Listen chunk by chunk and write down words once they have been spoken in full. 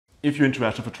If you're into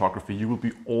astrophotography, you will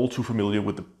be all too familiar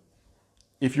with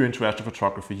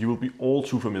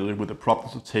the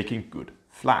problems of taking good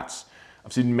flats.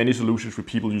 I've seen many solutions for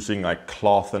people using like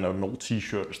cloth and an old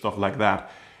t-shirt and stuff like that.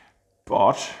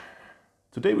 But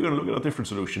today we're going to look at a different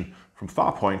solution from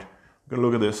Farpoint. We're going to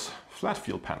look at this flat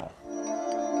field panel.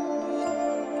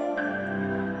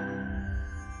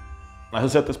 As I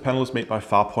said, this panel is made by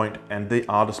Farpoint and they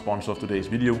are the sponsor of today's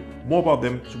video. More about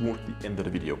them towards the end of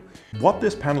the video. What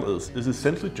this panel is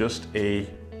essentially just a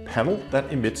panel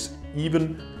that emits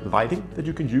even lighting that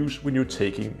you can use when you're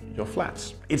taking your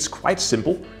flats. It's quite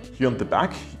simple. Here on the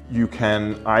back, you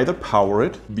can either power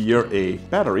it via a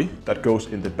battery that goes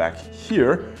in the back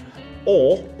here,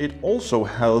 or it also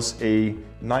has a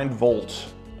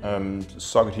 9-volt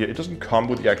socket here. It doesn't come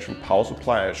with the actual power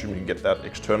supply. I assume you can get that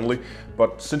externally,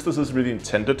 but since this is really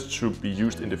intended to be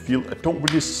used in the field, I don't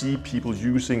really see people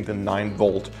using the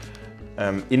 9-volt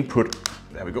input,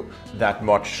 there we go, that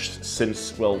much,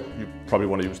 since, well, you probably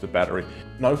want to use the battery.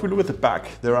 Now if we look at the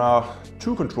back, there are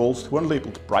two controls, one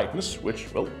labeled brightness,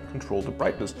 which will control the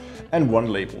brightness, and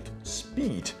one labeled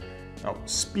speed. Now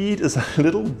speed is a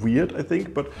little weird, I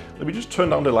think, but let me just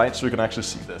turn down the light so you can actually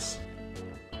see this.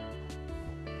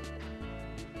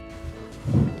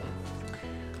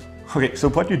 Okay, so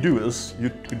what you do is you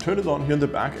can turn it on here in the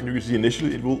back, and you can see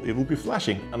initially it will be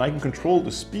flashing, and I can control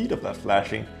the speed of that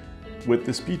flashing with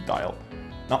the speed dial.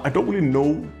 Now I don't really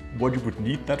know what you would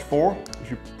need that for.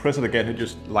 If you press it again, it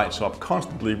just lights up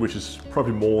constantly, which is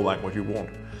probably more like what you want.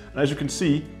 And as you can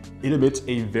see, it emits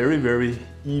a very, very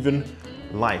even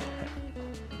light.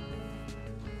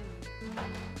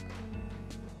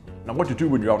 Now what you do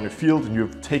when you're out in the field and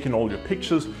you've taken all your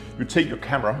pictures, you take your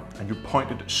camera and you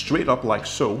point it straight up like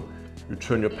so. You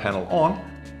turn your panel on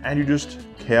and you just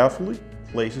carefully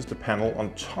places the panel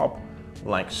on top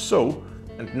like so.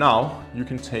 And now you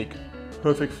can take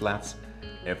perfect flats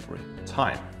every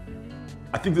time.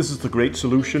 I think this is the great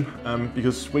solution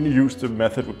because when you use the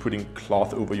method of putting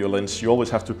cloth over your lens, you always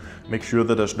have to make sure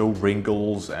that there's no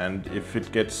wrinkles, and if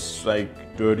it gets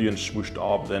like dirty and smooshed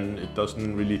up, then it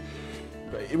doesn't really,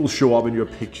 it will show up in your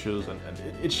pictures, and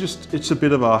it's a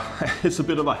bit of a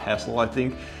hassle, I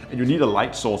think. And you need a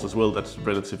light source as well that's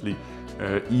relatively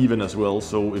even as well.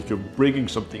 So if you're bringing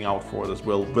something out for it as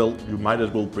well, you might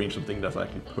as well bring something that's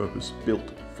actually purpose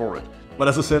built for it. But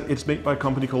as I said, it's made by a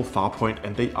company called Farpoint,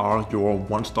 and they are your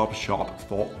one-stop shop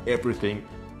for everything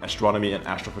astronomy and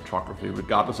astrophotography,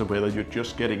 regardless of whether you're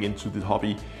just getting into the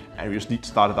hobby and you just need to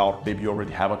start it out. Maybe you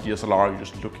already have a DSLR, you're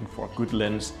just looking for a good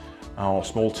lens or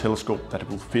small telescope that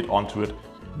will fit onto it.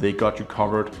 They got you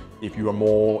covered. If you are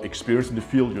more experienced in the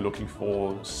field, you're looking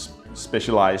for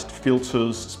specialized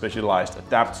filters, specialized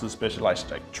adapters,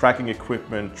 specialized tracking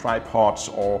equipment, tripods,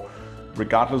 or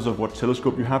regardless of what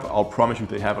telescope you have, I'll promise you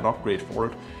they have an upgrade for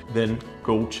it. Then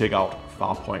go check out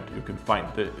Farpoint. You can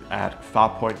find it at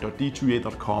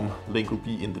farpoint.d2a.com. Link will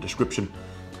be in the description.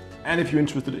 And if you're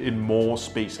interested in more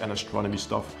space and astronomy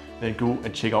stuff, then go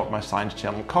and check out my science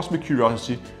channel, Cosmic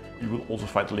Curiosity. You will also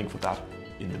find the link for that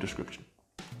in the description.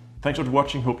 Thanks for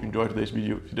watching. Hope you enjoyed today's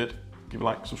video. If you did, give a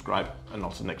like, subscribe, and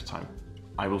until next time,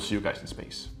 I will see you guys in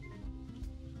space.